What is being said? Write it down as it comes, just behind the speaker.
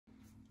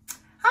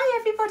Hi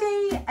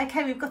everybody.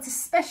 Okay, we've got a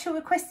special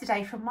request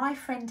today from my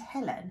friend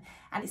Helen,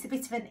 and it's a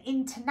bit of an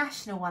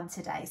international one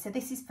today. So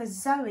this is for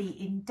Zoe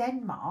in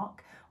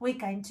Denmark. We're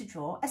going to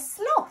draw a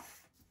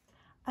sloth.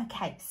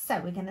 Okay, so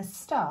we're going to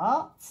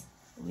start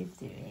with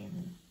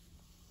doing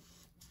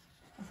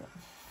a sort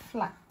of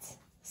flat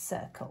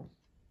circle.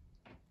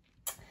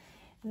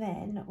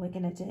 Then we're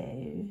going to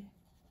do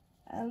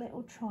a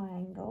little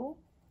triangle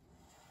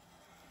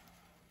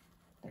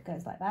that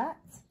goes like that.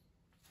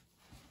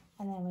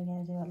 And then we're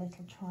going to do a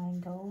little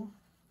triangle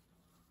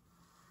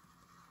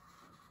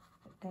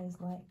that goes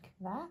like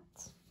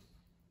that.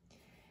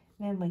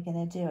 Then we're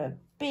going to do a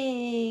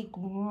big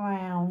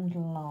round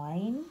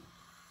line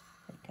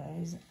that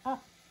goes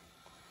up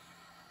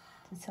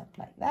to the top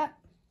like that.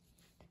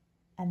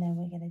 And then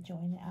we're going to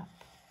join it up.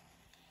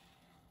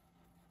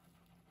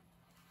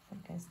 So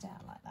it goes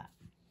down like that.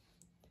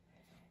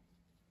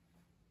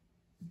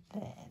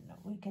 Then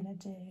we're going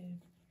to do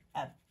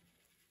a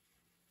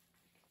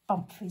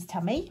bump for his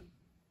tummy.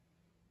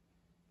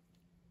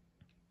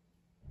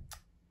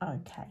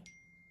 Okay.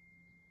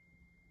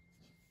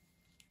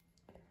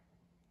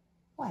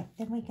 Right,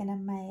 then we're going to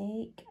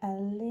make a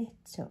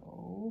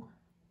little,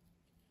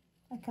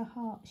 like a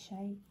heart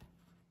shape.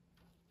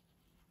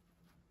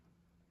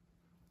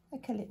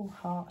 Like a little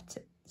heart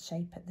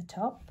shape at the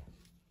top.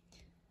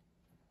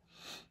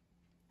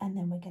 And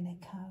then we're going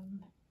to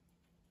come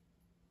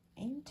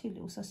in two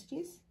little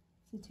sausages.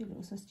 So two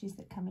little sausages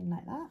that come in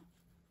like that.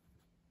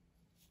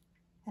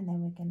 And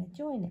then we're going to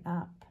join it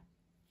up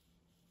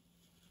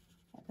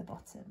at the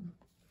bottom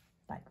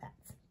like that.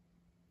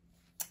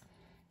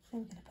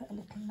 Then we're going to put a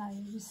little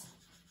nose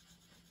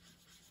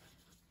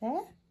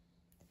there.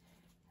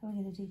 And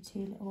we're going to do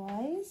two little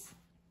eyes,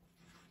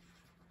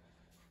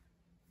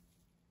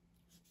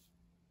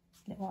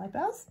 little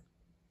eyebrows,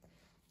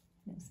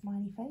 little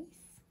smiley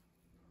face,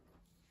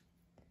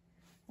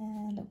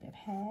 and a little bit of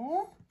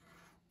hair.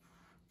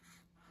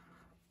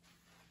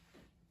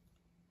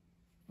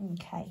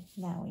 Okay,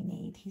 now we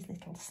need his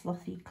little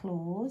slothy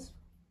claws.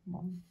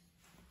 1,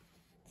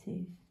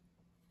 2,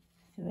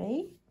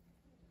 3.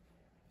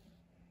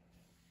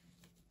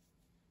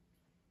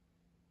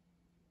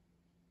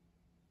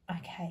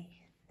 Okay,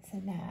 so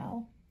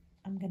now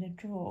I'm going to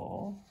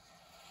draw.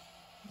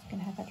 He's going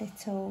to have a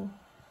little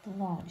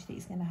branch that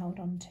he's going to hold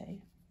on to. I'm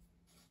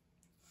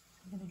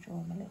going to draw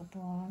him a little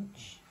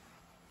branch.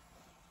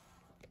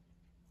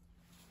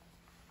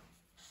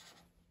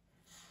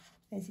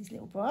 There's his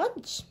little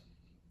branch.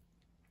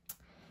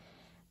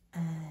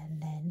 And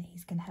then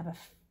he's going to have a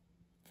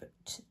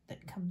foot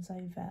that comes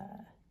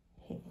over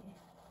here.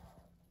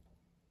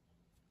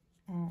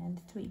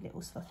 And 3 little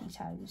slothy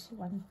toes.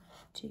 1,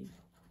 2,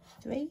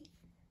 3.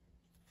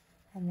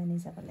 And then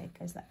his other leg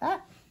goes like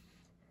that.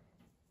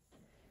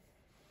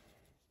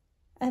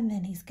 And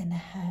then he's going to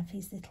have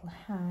his little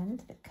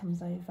hand that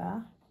comes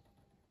over.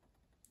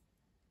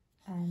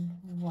 And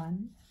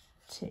 1,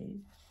 2,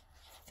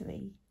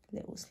 3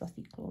 little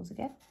slothy claws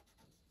again.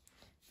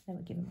 Then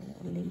we'll give him a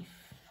little leaf.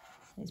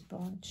 His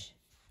branch,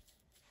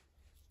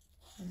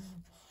 and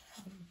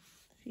a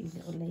few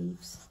little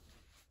leaves.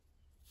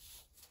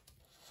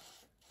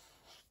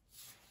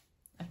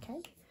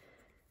 Okay,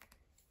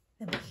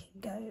 then we can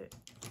go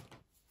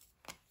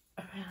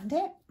around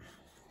it.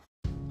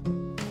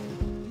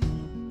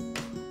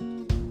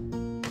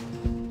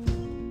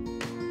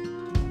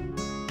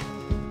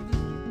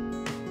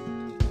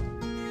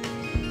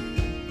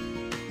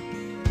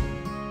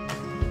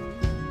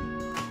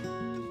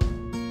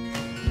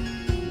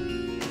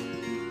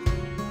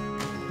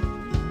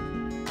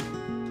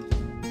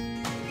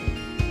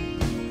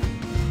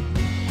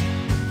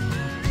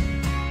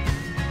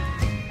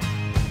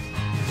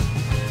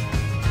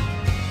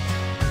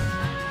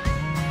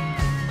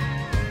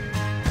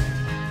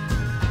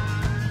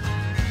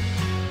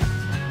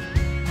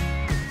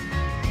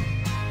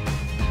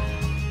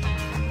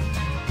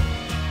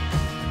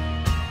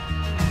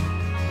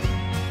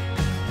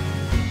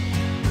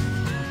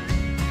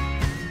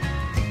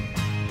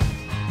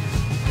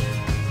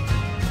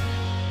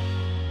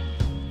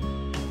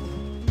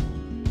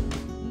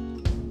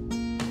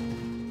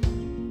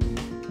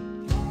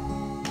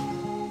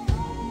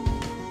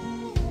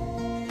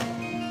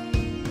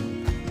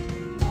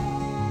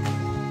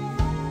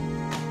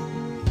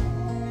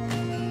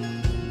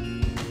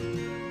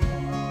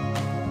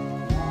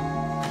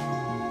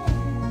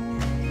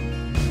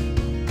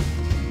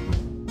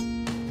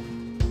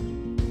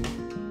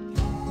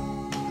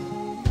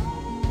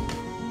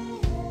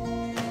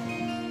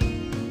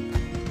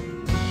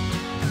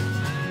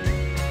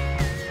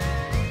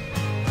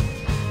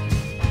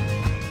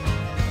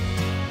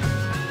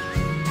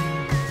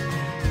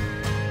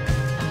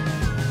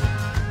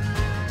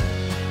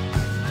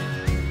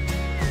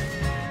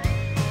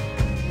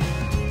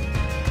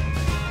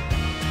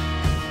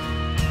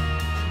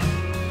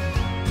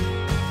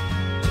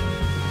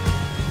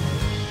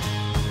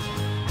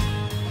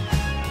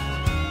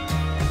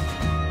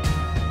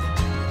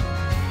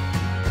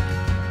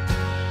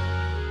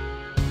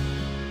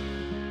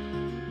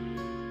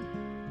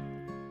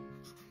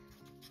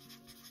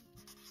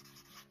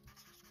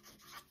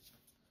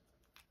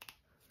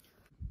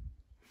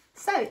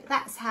 So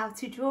that's how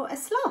to draw a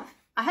sloth.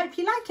 I hope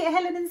you like it,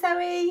 Helen and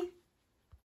Zoe.